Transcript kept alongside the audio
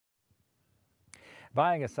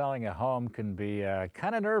Buying and selling a home can be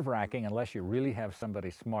kind of nerve-wracking unless you really have somebody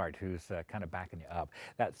smart who's kind of backing you up.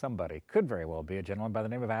 That somebody could very well be a gentleman by the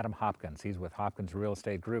name of Adam Hopkins. He's with Hopkins Real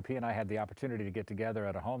Estate Group. He and I had the opportunity to get together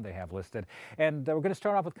at a home they have listed. And we're going to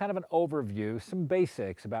start off with kind of an overview, some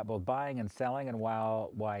basics about both buying and selling and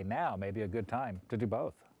why now may be a good time to do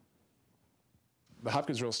both. The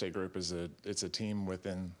Hopkins Real Estate Group is a team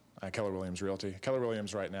within Keller Williams Realty. Keller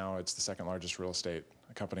Williams right now, it's the second largest real estate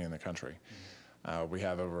company in the country. We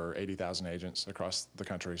have over 80,000 agents across the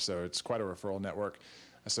country, so it's quite a referral network.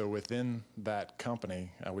 So within that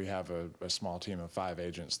company, we have a small team of 5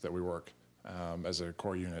 agents that we work as a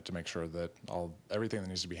core unit to make sure that everything that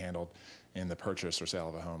needs to be handled in the purchase or sale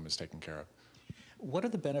of a home is taken care of. What are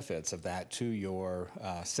the benefits of that to your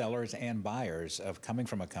sellers and buyers of coming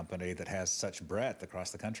from a company that has such breadth across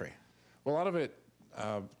the country? Well, a lot of it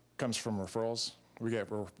comes from referrals. We get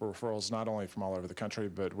referrals not only from all over the country,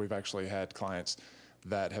 but we've actually had clients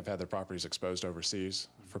that have had their properties exposed overseas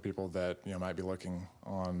for people that might be looking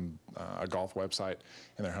on a golf website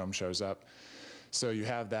and their home shows up. So you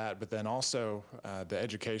have that, but then also the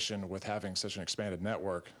education with having such an expanded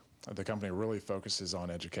network. The company really focuses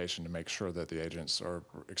on education to make sure that the agents are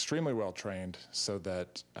extremely well trained so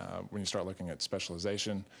that when you start looking at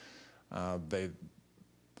specialization,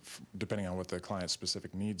 depending on what the client's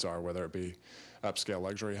specific needs are, whether it be upscale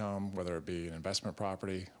luxury home, whether it be an investment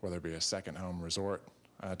property, whether it be a second home resort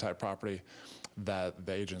type property, that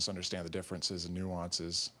the agents understand the differences and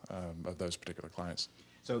nuances of those particular clients.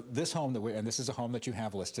 So this home and this is a home that you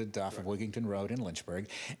have listed off of Wigington Road in Lynchburg,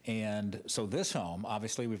 and so this home,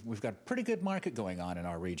 obviously we've got a pretty good market going on in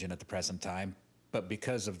our region at the present time, but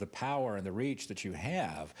because of the power and the reach that you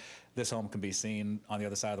have, this home can be seen on the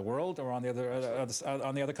other side of the world or on the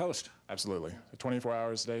other coast. Absolutely, 24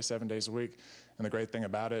 hours a day, 7 days a week, and the great thing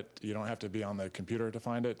about it, you don't have to be on the computer to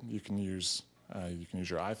find it. You can use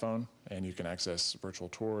your iPhone, and you can access virtual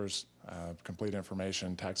tours, complete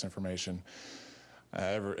information, tax information.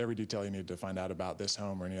 Every detail you need to find out about this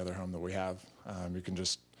home or any other home that we have, you can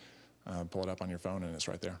just pull it up on your phone and it's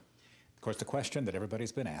right there. Of course, the question that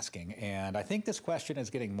everybody's been asking, and I think this question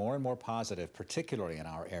is getting more and more positive, particularly in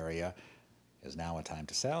our area, is now a time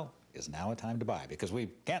to sell? Is now a time to buy? Because we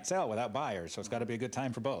can't sell without buyers, so it's got to be a good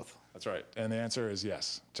time for both. That's right, and the answer is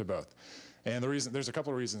yes to both. And there's a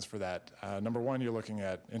couple of reasons for that. Number one, you're looking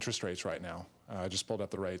at interest rates right now. I just pulled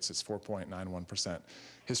up the rates. It's 4.91%.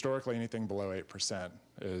 Historically, anything below 8%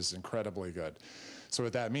 is incredibly good. So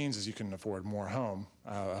what that means is you can afford more home.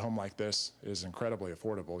 A home like this is incredibly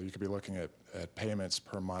affordable. You could be looking at payments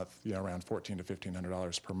per month, around $1,400 to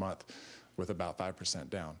 $1,500 per month with about 5%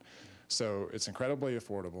 down. So it's incredibly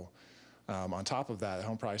affordable. On top of that,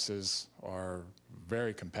 home prices are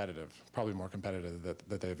very competitive, probably more competitive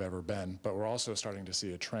than they've ever been, but we're also starting to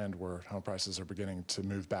see a trend where home prices are beginning to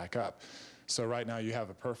move back up. So right now you have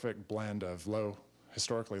a perfect blend of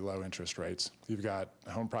historically low interest rates. You've got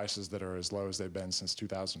home prices that are as low as they've been since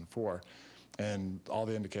 2004, and all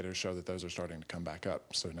the indicators show that those are starting to come back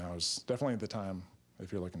up. So now is definitely the time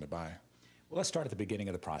if you're looking to buy. Well, let's start at the beginning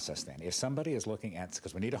of the process then. If somebody is looking at,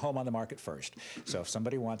 because we need a home on the market first, so if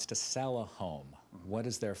somebody wants to sell a home, what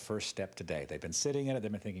is their first step today? They've been sitting in it,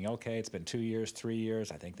 they've been thinking, okay, it's been 2 years, 3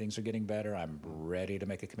 years, I think things are getting better, I'm ready to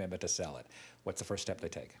make a commitment to sell it. What's the first step they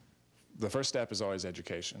take? The first step is always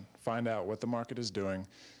education. Find out what the market is doing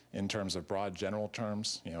in terms of broad general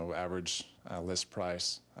terms, average list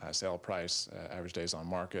price, sale price, average days on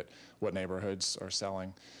market, what neighborhoods are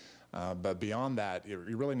selling. But beyond that, you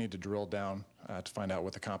really need to drill down to find out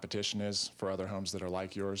what the competition is for other homes that are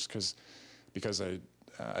like yours, because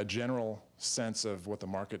a general sense of what the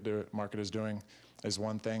market is doing is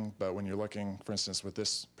one thing, but when you're looking, for instance, with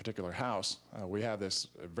this particular house, we have this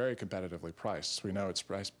very competitively priced. We know it's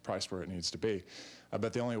priced where it needs to be,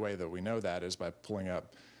 but the only way that we know that is by pulling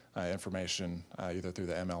up information either through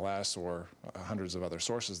the MLS or hundreds of other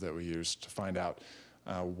sources that we use to find out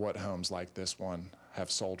what homes like this one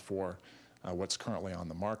have sold for, what's currently on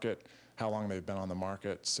the market, how long they've been on the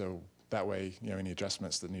market, so that way, any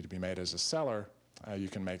adjustments that need to be made as a seller, you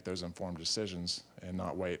can make those informed decisions and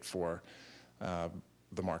not wait for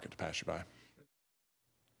the market to pass you by.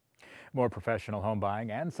 More professional home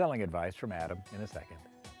buying and selling advice from Adam in a second.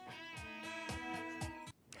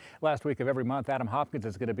 Last week of every month, Adam Hopkins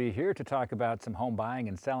is going to be here to talk about some home buying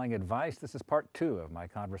and selling advice. This is part 2 of my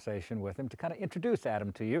conversation with him to kind of introduce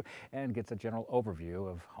Adam to you and gets a general overview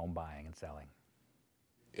of home buying and selling.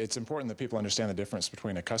 It's important that people understand the difference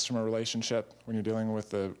between a customer relationship when you're dealing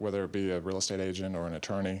with whether it be a real estate agent or an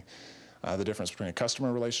attorney, the difference between a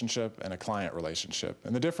customer relationship and a client relationship.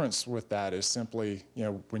 And the difference with that is simply,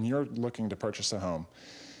 when you're looking to purchase a home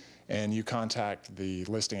and you contact the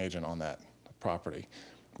listing agent on that property.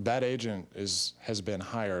 That agent has been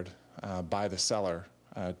hired by the seller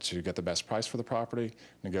to get the best price for the property,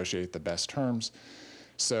 negotiate the best terms.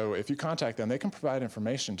 So if you contact them, they can provide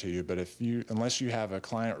information to you, but unless you have a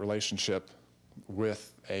client relationship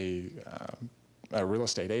with a real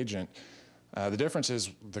estate agent, the difference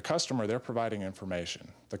is the customer, they're providing information.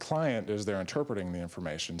 The client is they're interpreting the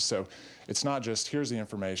information. So it's not just, here's the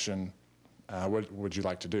information, what would you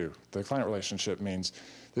like to do? The client relationship means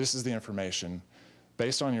this is the information.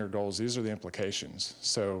 Based on your goals, these are the implications.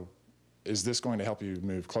 So is this going to help you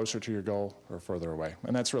move closer to your goal or further away?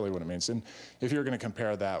 And that's really what it means. And if you're going to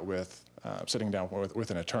compare that with sitting down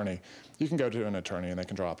with an attorney, you can go to an attorney and they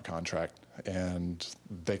can draw up a contract and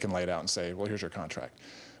they can lay it out and say, well, here's your contract.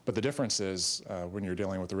 But the difference is when you're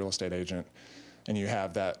dealing with a real estate agent and you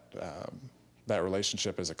have that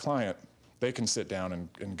relationship as a client, they can sit down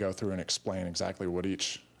and go through and explain exactly what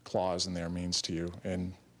each clause in there means to you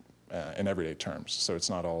in everyday terms. So it's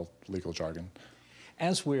not all legal jargon.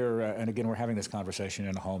 As and again, we're having this conversation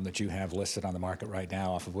in a home that you have listed on the market right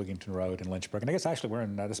now off of Wigington Road in Lynchburg. And I guess actually we're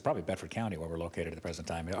in, this is probably Bedford County where we're located at the present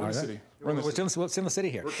time. We're in the city. It's in the city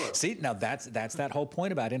here. See, now that's that whole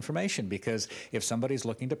point about information, because if somebody's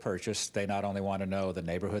looking to purchase, they not only want to know the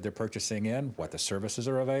neighborhood they're purchasing in, what the services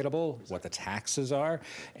are available, what the taxes are,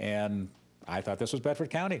 and I thought this was Bedford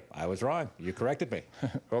County. I was wrong. You corrected me.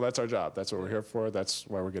 Well, that's our job. That's what we're here for. That's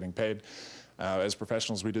why we're getting paid. As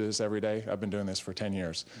professionals, we do this every day. I've been doing this for 10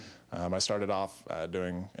 years. I started off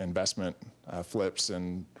doing investment flips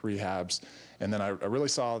and rehabs, and then I really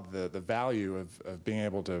saw the value of being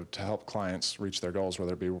able to help clients reach their goals,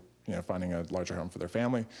 whether it be finding a larger home for their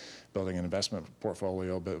family, building an investment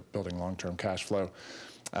portfolio, building long-term cash flow.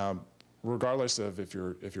 Regardless of if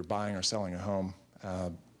you're buying or selling a home,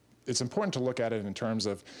 it's important to look at it in terms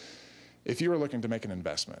of if you were looking to make an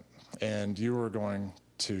investment and you were going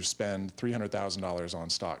to spend $300,000 on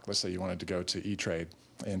stock. Let's say you wanted to go to E-Trade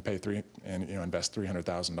and invest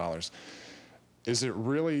 $300,000. Does it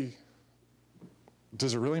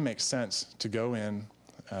really make sense to go in,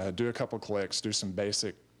 do a couple clicks, do some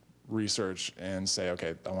basic research, and say,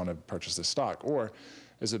 okay, I want to purchase this stock? Or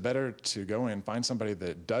is it better to go in, find somebody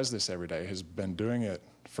that does this every day, has been doing it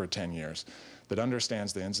for 10 years, that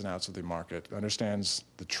understands the ins and outs of the market, understands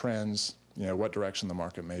the trends, what direction the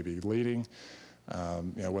market may be leading,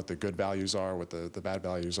 what the good values are, what the bad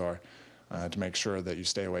values are, to make sure that you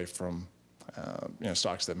stay away from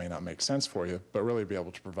stocks that may not make sense for you, but really be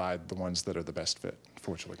able to provide the ones that are the best fit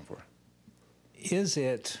for what you're looking for. Is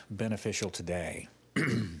it beneficial today?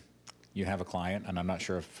 You have a client, and I'm not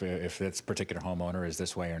sure if this particular homeowner is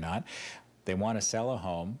this way or not. They want to sell a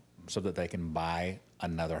home so that they can buy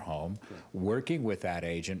another home, working with that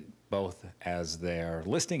agent both as their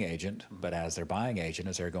listing agent, but as their buying agent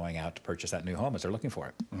as they're going out to purchase that new home, as they're looking for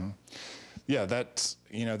it. Mm-hmm. Yeah, that's,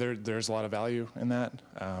 there's a lot of value in that.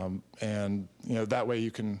 And, that way you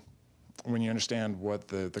can, when you understand what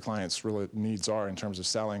the client's real needs are in terms of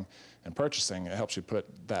selling and purchasing, it helps you put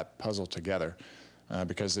that puzzle together.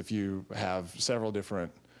 Because if you have several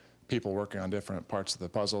different people working on different parts of the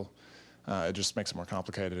puzzle, it just makes it more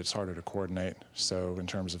complicated. It's harder to coordinate. So in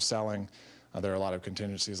terms of selling, there are a lot of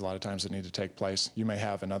contingencies a lot of times that need to take place. You may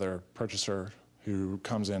have another purchaser who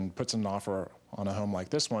comes in, puts an offer on a home like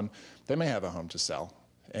this one. They may have a home to sell,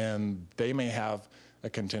 and they may have a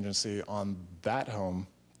contingency on that home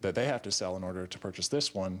that they have to sell in order to purchase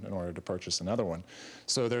this one, in order to purchase another one.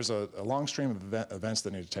 So there's a long stream of events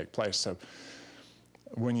that need to take place. So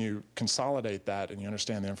when you consolidate that and you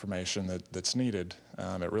understand the information that's needed,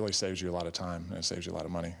 it really saves you a lot of time, and it saves you a lot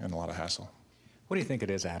of money and a lot of hassle. What do you think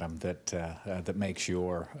it is, Adam, that makes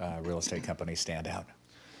your real estate company stand out?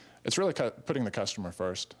 It's really putting the customer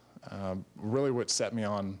first. Really what set me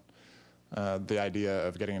on the idea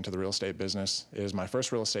of getting into the real estate business is my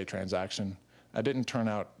first real estate transaction. I didn't turn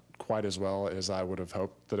out quite as well as I would have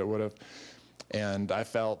hoped that it would have. And I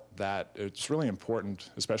felt that it's really important,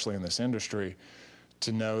 especially in this industry,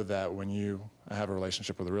 to know that when you have a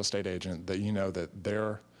relationship with a real estate agent, that you know that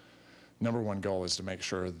their number one goal is to make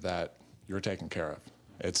sure that you're taken care of.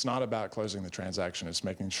 It's not about closing the transaction, it's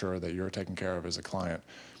making sure that you're taken care of as a client.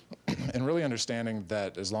 And really understanding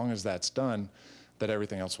that as long as that's done, that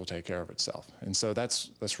everything else will take care of itself. And so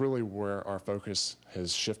that's really where our focus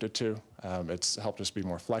has shifted to. It's helped us be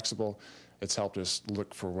more flexible. It's helped us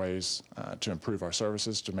look for ways to improve our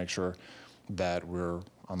services, to make sure that we're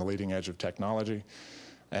on the leading edge of technology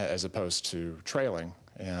as opposed to trailing.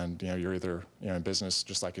 And you're either in business,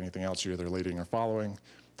 just like anything else, you're either leading or following.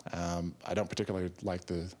 I don't particularly like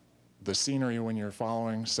the scenery when you're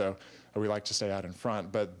following, so we like to stay out in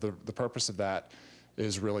front. But the purpose of that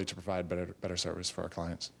is really to provide better service for our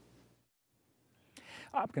clients.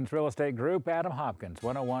 Hopkins Real Estate Group, Adam Hopkins,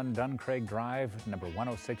 101 Duncraig Drive, number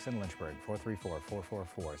 106 in Lynchburg,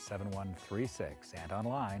 434-444-7136, and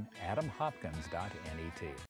online, adamhopkins.net.